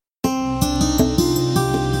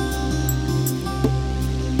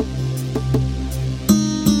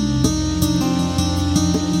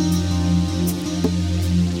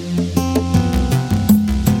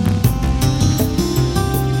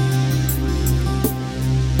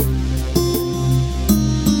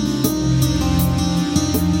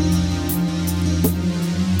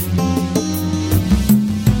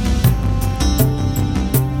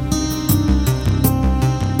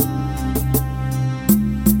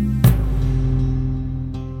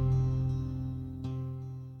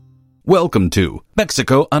Welcome to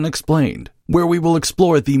Mexico Unexplained, where we will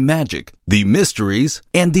explore the magic, the mysteries,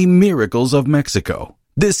 and the miracles of Mexico.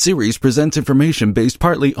 This series presents information based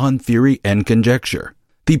partly on theory and conjecture.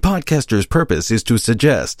 The podcaster's purpose is to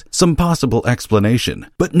suggest some possible explanation,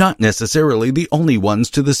 but not necessarily the only ones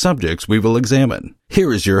to the subjects we will examine.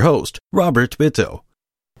 Here is your host, Robert Bitto.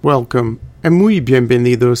 Welcome, and muy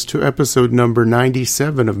bienvenidos to episode number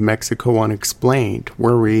 97 of Mexico Unexplained,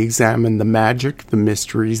 where we examine the magic, the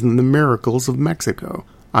mysteries, and the miracles of Mexico.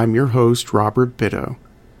 I'm your host, Robert Bitto.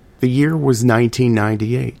 The year was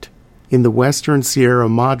 1998. In the western Sierra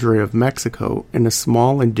Madre of Mexico, in a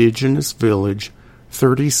small indigenous village,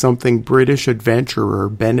 30-something British adventurer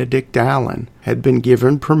Benedict Allen had been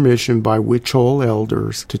given permission by Huichol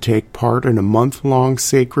elders to take part in a month-long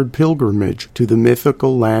sacred pilgrimage to the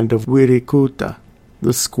mythical land of Wirikuta.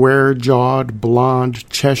 The square-jawed, blonde,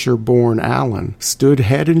 Cheshire-born Allen stood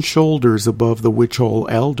head and shoulders above the Huichol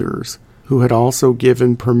elders, who had also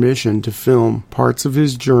given permission to film parts of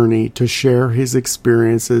his journey to share his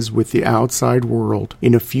experiences with the outside world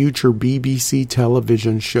in a future BBC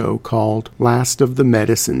television show called Last of the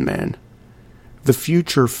Medicine Men. The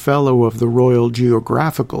future Fellow of the Royal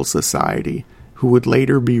Geographical Society, who would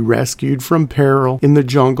later be rescued from peril in the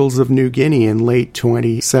jungles of New Guinea in late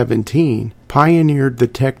 2017, pioneered the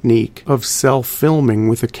technique of self-filming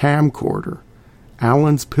with a camcorder.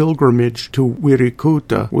 Allen's pilgrimage to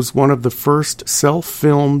Wirikuta was one of the first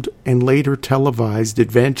self-filmed and later televised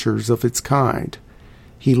adventures of its kind.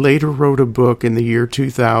 He later wrote a book in the year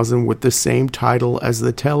 2000 with the same title as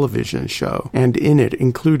the television show, and in it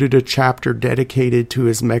included a chapter dedicated to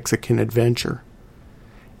his Mexican adventure.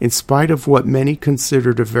 In spite of what many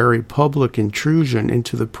considered a very public intrusion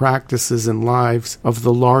into the practices and lives of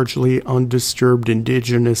the largely undisturbed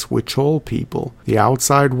indigenous Huichol people, the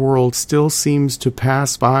outside world still seems to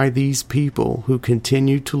pass by these people who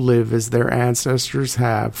continue to live as their ancestors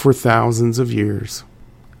have for thousands of years.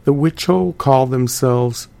 The Huichol call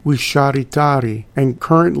themselves Huicharitari and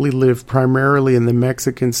currently live primarily in the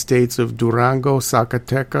Mexican states of Durango,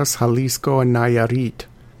 Zacatecas, Jalisco, and Nayarit.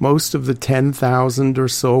 Most of the 10,000 or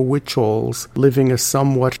so Huichols living a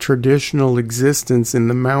somewhat traditional existence in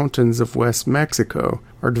the mountains of West Mexico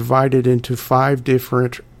are divided into 5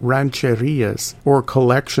 different rancherias, or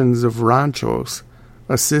collections of ranchos,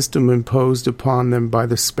 a system imposed upon them by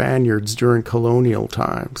the Spaniards during colonial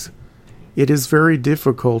times. It is very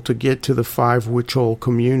difficult to get to the 5 Huichol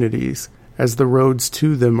communities, as the roads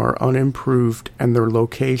to them are unimproved and their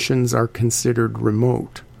locations are considered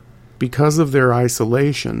remote. Because of their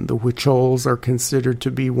isolation, the Huichols are considered to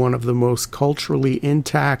be one of the most culturally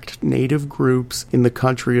intact native groups in the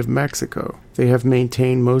country of Mexico. They have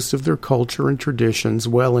maintained most of their culture and traditions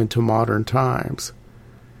well into modern times.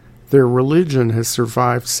 Their religion has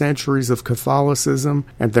survived centuries of Catholicism,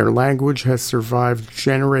 and their language has survived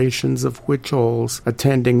generations of Huichols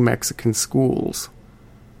attending Mexican schools.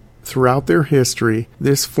 Throughout their history,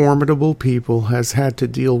 this formidable people has had to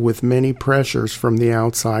deal with many pressures from the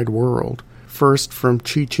outside world, first from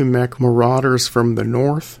Chichimeca marauders from the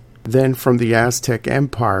north, then from the Aztec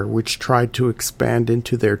Empire, which tried to expand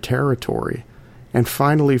into their territory, and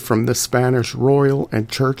finally from the Spanish royal and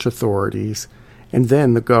church authorities, and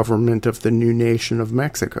then the government of the new nation of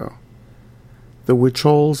Mexico. The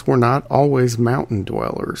Huichols were not always mountain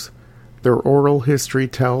dwellers. Their oral history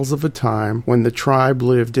tells of a time when the tribe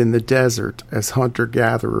lived in the desert as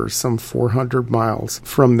hunter-gatherers some 400 miles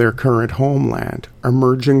from their current homeland,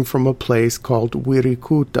 emerging from a place called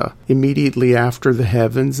Wirikuta immediately after the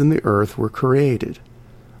heavens and the earth were created.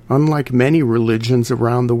 Unlike many religions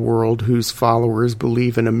around the world whose followers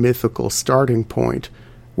believe in a mythical starting point,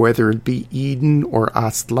 whether it be Eden or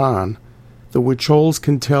Aztlan, the Huichols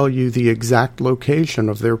can tell you the exact location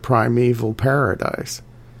of their primeval paradise.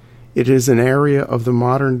 It is an area of the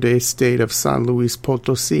modern-day state of San Luis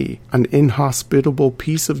Potosí, an inhospitable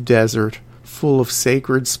piece of desert full of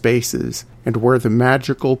sacred spaces and where the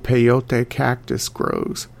magical peyote cactus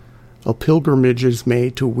grows. A pilgrimage is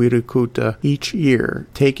made to Wirikuta each year,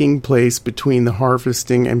 taking place between the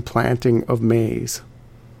harvesting and planting of maize.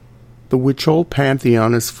 The Huichol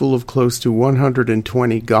pantheon is full of close to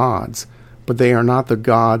 120 gods, but they are not the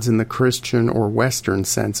gods in the Christian or Western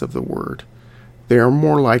sense of the word. They are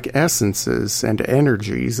more like essences and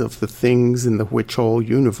energies of the things in the Huichol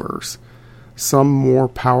universe, some more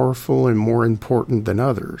powerful and more important than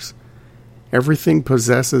others. Everything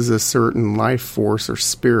possesses a certain life force or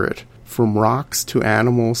spirit, from rocks to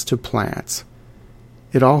animals to plants.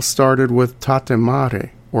 It all started with Tatemare,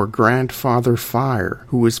 or Grandfather Fire,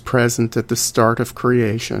 who was present at the start of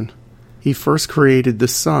creation. He first created the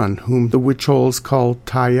sun, whom the Huichols called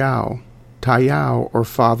Tayao. Tayao, or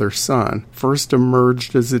Father-Son, first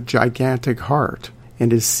emerged as a gigantic heart,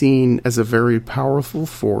 and is seen as a very powerful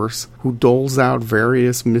force who doles out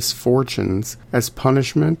various misfortunes as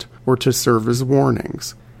punishment or to serve as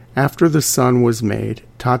warnings. After the sun was made,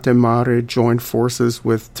 Tatemare joined forces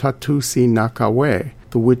with Tatusi Nakawe,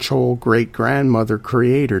 the Huichol great-grandmother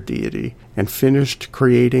creator deity, and finished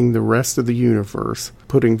creating the rest of the universe,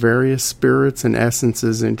 putting various spirits and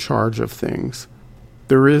essences in charge of things.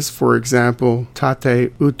 There is, for example,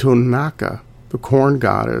 Tate Utunaka, the corn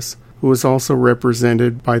goddess, who is also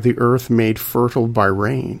represented by the earth made fertile by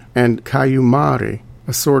rain, and Kayumari,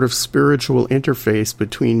 a sort of spiritual interface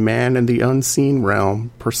between man and the unseen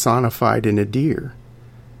realm personified in a deer.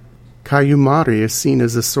 Kayumari is seen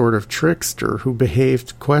as a sort of trickster who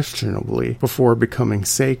behaved questionably before becoming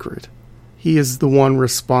sacred. He is the one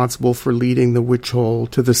responsible for leading the Huichol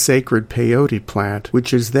to the sacred peyote plant,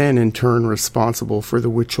 which is then in turn responsible for the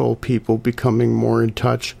Huichol people becoming more in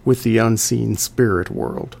touch with the unseen spirit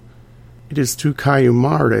world. It is to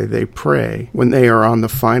Kayumare they pray when they are on the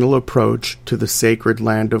final approach to the sacred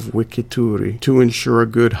land of Wikituri to ensure a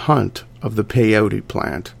good hunt of the peyote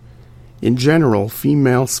plant. In general,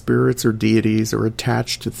 female spirits or deities are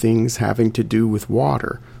attached to things having to do with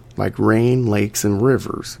water, like rain, lakes, and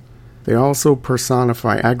rivers. They also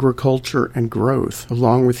personify agriculture and growth,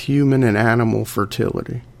 along with human and animal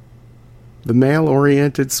fertility. The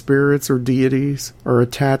male-oriented spirits or deities are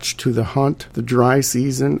attached to the hunt, the dry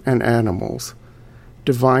season, and animals.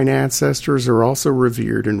 Divine ancestors are also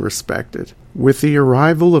revered and respected. With the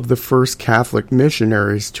arrival of the first Catholic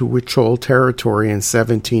missionaries to Huichol territory in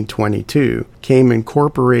 1722, came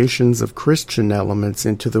incorporations of Christian elements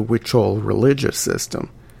into the Huichol religious system.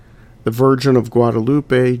 The Virgin of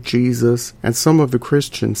Guadalupe, Jesus, and some of the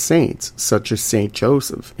Christian saints, such as Saint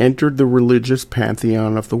Joseph, entered the religious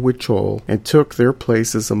pantheon of the Huichol and took their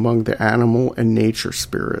places among the animal and nature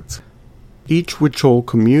spirits. Each Huichol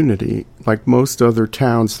community, like most other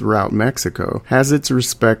towns throughout Mexico, has its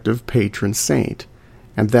respective patron saint,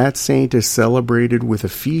 and that saint is celebrated with a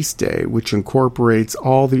feast day which incorporates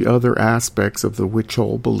all the other aspects of the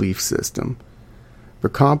Huichol belief system. The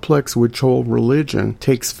complex Huichol religion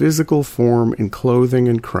takes physical form in clothing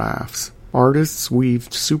and crafts. Artists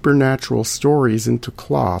weaved supernatural stories into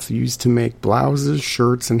cloth used to make blouses,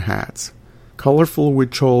 shirts, and hats. Colorful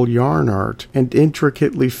Huichol yarn art and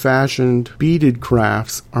intricately fashioned beaded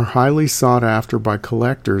crafts are highly sought after by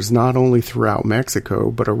collectors not only throughout Mexico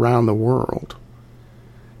but around the world.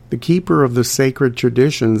 The keeper of the sacred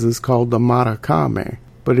traditions is called the Maracame,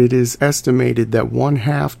 but it is estimated that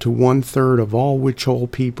 1/2 to 1/3 of all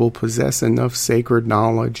Huichol people possess enough sacred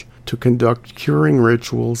knowledge to conduct curing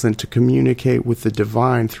rituals and to communicate with the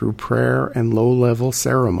divine through prayer and low-level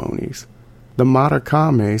ceremonies. The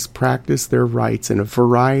Maracames practice their rites in a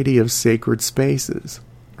variety of sacred spaces.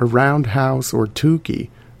 A roundhouse or tuki,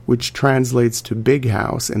 which translates to big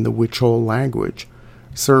house in the Huichol language,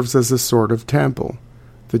 serves as a sort of temple.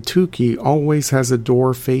 The tuki always has a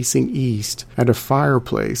door facing east and a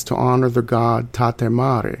fireplace to honor the god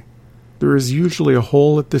Tatemare. There is usually a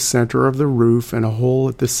hole at the center of the roof and a hole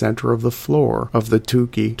at the center of the floor of the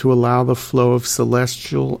tuki to allow the flow of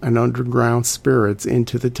celestial and underground spirits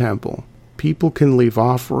into the temple. People can leave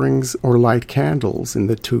offerings or light candles in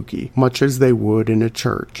the tuki, much as they would in a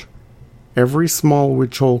church. Every small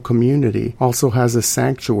Huichol community also has a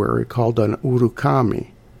sanctuary called an urukami.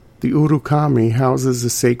 The urukami houses a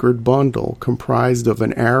sacred bundle comprised of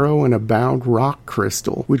an arrow and a bound rock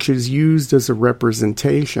crystal, which is used as a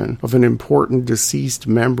representation of an important deceased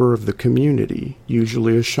member of the community,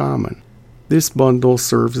 usually a shaman. This bundle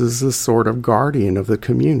serves as a sort of guardian of the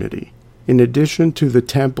community. In addition to the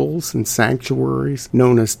temples and sanctuaries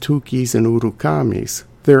known as tukis and urukamis,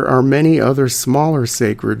 there are many other smaller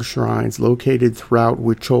sacred shrines located throughout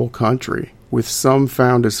Huichol country, with some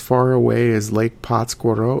found as far away as Lake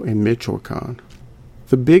Pátzcuaro in Michoacán.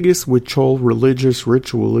 The biggest Huichol religious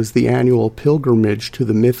ritual is the annual pilgrimage to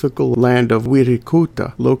the mythical land of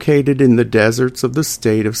Wirikuta, located in the deserts of the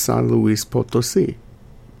state of San Luis Potosí.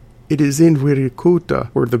 It is in Wirikuta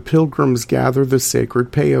where the pilgrims gather the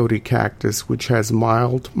sacred peyote cactus, which has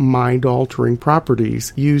mild, mind-altering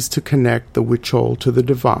properties used to connect the Huichol to the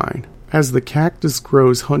divine. As the cactus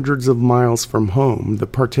grows hundreds of miles from home, the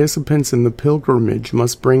participants in the pilgrimage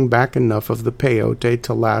must bring back enough of the peyote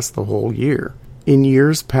to last the whole year. In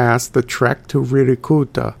years past, the trek to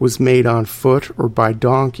Wirikuta was made on foot or by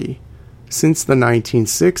donkey. Since the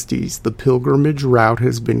 1960s, the pilgrimage route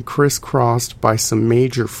has been crisscrossed by some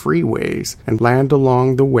major freeways, and land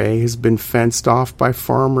along the way has been fenced off by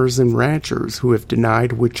farmers and ranchers who have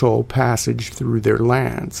denied Huichol passage through their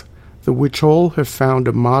lands. The Huichol have found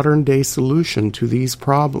a modern-day solution to these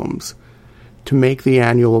problems. To make the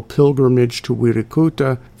annual pilgrimage to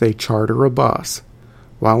Wirikuta, they charter a bus.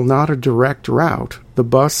 While not a direct route, the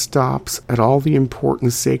bus stops at all the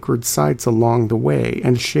important sacred sites along the way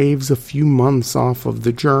and shaves a few months off of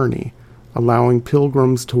the journey, allowing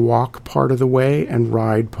pilgrims to walk part of the way and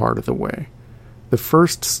ride part of the way. The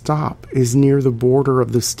first stop is near the border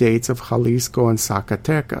of the states of Jalisco and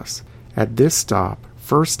Zacatecas. At this stop,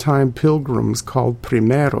 first-time pilgrims called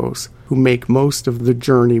primeros, who make most of the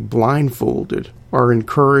journey blindfolded, are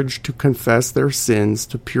encouraged to confess their sins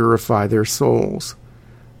to purify their souls.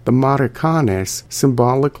 The maricanes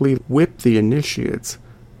symbolically whip the initiates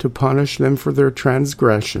to punish them for their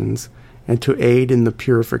transgressions and to aid in the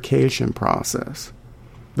purification process.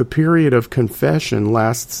 The period of confession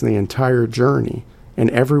lasts the entire journey, and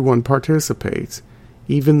everyone participates,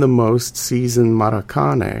 even the most seasoned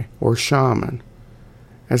maracane or shaman.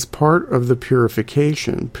 As part of the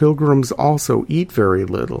purification, pilgrims also eat very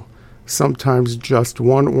little, sometimes just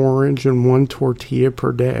one orange and one tortilla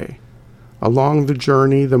per day. Along the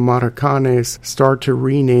journey, the maricanes start to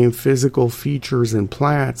rename physical features in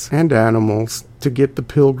plants and animals to get the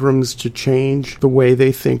pilgrims to change the way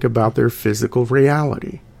they think about their physical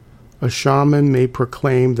reality. A shaman may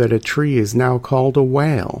proclaim that a tree is now called a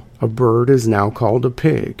whale, a bird is now called a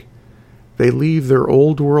pig. They leave their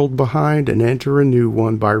old world behind and enter a new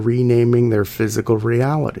one by renaming their physical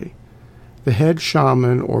reality. The head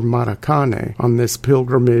shaman or maracane on this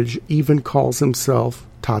pilgrimage even calls himself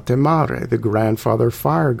Tatemare, the grandfather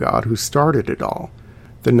fire god who started it all.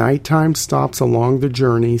 The nighttime stops along the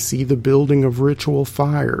journey see the building of ritual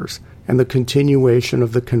fires and the continuation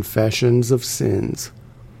of the confessions of sins.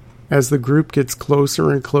 As the group gets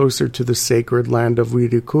closer and closer to the sacred land of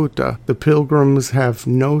Wirikuta, the pilgrims have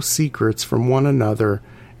no secrets from one another,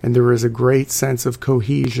 and there is a great sense of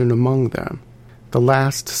cohesion among them. The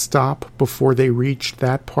last stop before they reach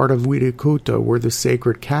that part of Wirikuta where the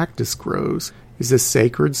sacred cactus grows is a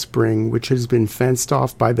sacred spring which has been fenced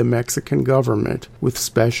off by the Mexican government with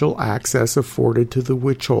special access afforded to the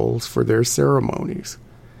Huichols for their ceremonies.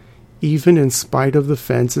 Even in spite of the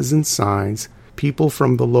fences and signs, people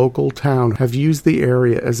from the local town have used the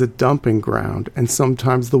area as a dumping ground, and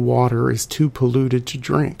sometimes the water is too polluted to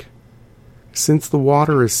drink. Since the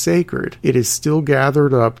water is sacred, it is still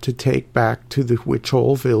gathered up to take back to the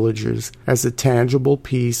Huichol villages as a tangible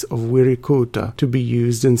piece of Wirikuta to be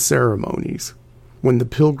used in ceremonies. When the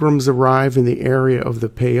pilgrims arrive in the area of the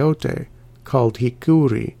peyote, called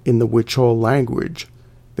hikuri in the Huichol language,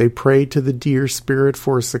 they pray to the deer spirit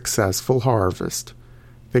for a successful harvest.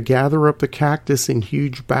 They gather up the cactus in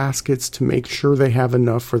huge baskets to make sure they have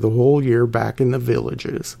enough for the whole year back in the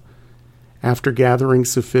villages. After gathering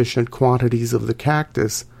sufficient quantities of the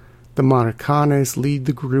cactus, the maricanes lead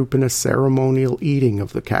the group in a ceremonial eating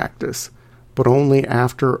of the cactus, but only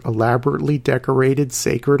after elaborately decorated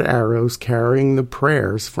sacred arrows carrying the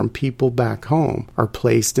prayers from people back home are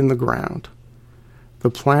placed in the ground. The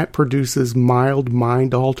plant produces mild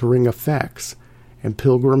mind-altering effects, and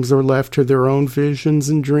pilgrims are left to their own visions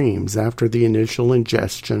and dreams after the initial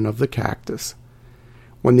ingestion of the cactus.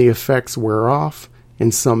 When the effects wear off,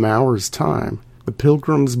 in some hours' time, the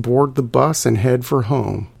pilgrims board the bus and head for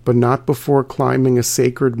home, but not before climbing a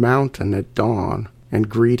sacred mountain at dawn and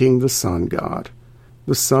greeting the sun god.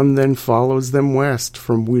 The sun then follows them west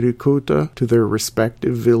from Wirikuta to their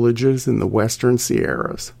respective villages in the western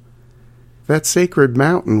Sierras. That sacred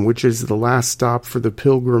mountain, which is the last stop for the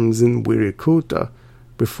pilgrims in Wirikuta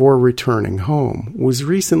before returning home, was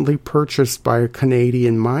recently purchased by a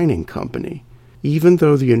Canadian mining company. Even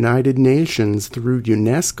though the United Nations, through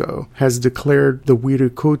UNESCO, has declared the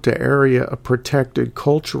Wirikuta area a protected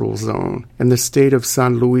cultural zone, and the state of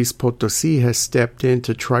San Luis Potosí has stepped in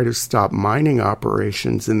to try to stop mining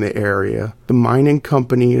operations in the area, the mining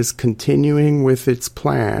company is continuing with its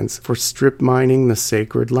plans for strip mining the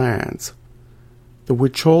sacred lands. The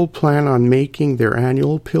Huichol plan on making their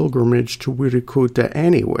annual pilgrimage to Wirikuta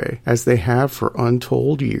anyway, as they have for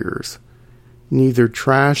untold years. Neither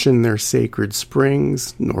trash in their sacred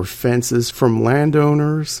springs, nor fences from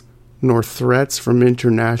landowners, nor threats from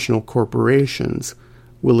international corporations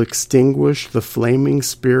will extinguish the flaming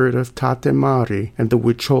spirit of Tatemari and the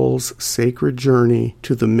Huichol's sacred journey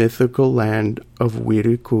to the mythical land of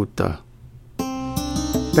Wirikuta.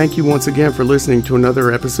 Thank you once again for listening to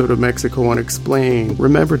another episode of Mexico Unexplained.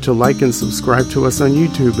 Remember to like and subscribe to us on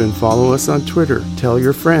YouTube and follow us on Twitter. Tell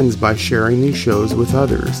your friends by sharing these shows with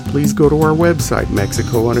others. Please go to our website,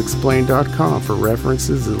 MexicoUnexplained.com, for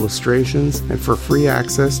references, illustrations, and for free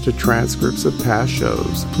access to transcripts of past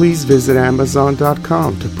shows. Please visit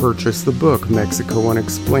Amazon.com to purchase the book Mexico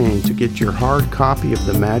Unexplained to get your hard copy of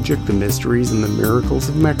The Magic, the Mysteries, and the Miracles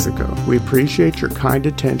of Mexico. We appreciate your kind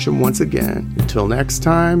attention once again. Until next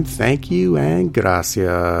time, thank you and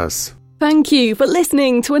gracias. Thank you for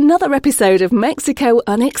listening to another episode of Mexico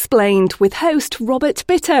Unexplained with host Robert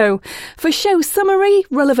Bitto. For show summary,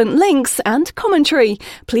 relevant links and commentary,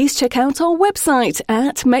 please check out our website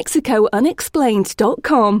at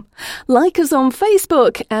mexicounexplained.com. Like us on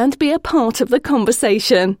Facebook and be a part of the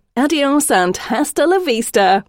conversation. Adios and hasta la vista.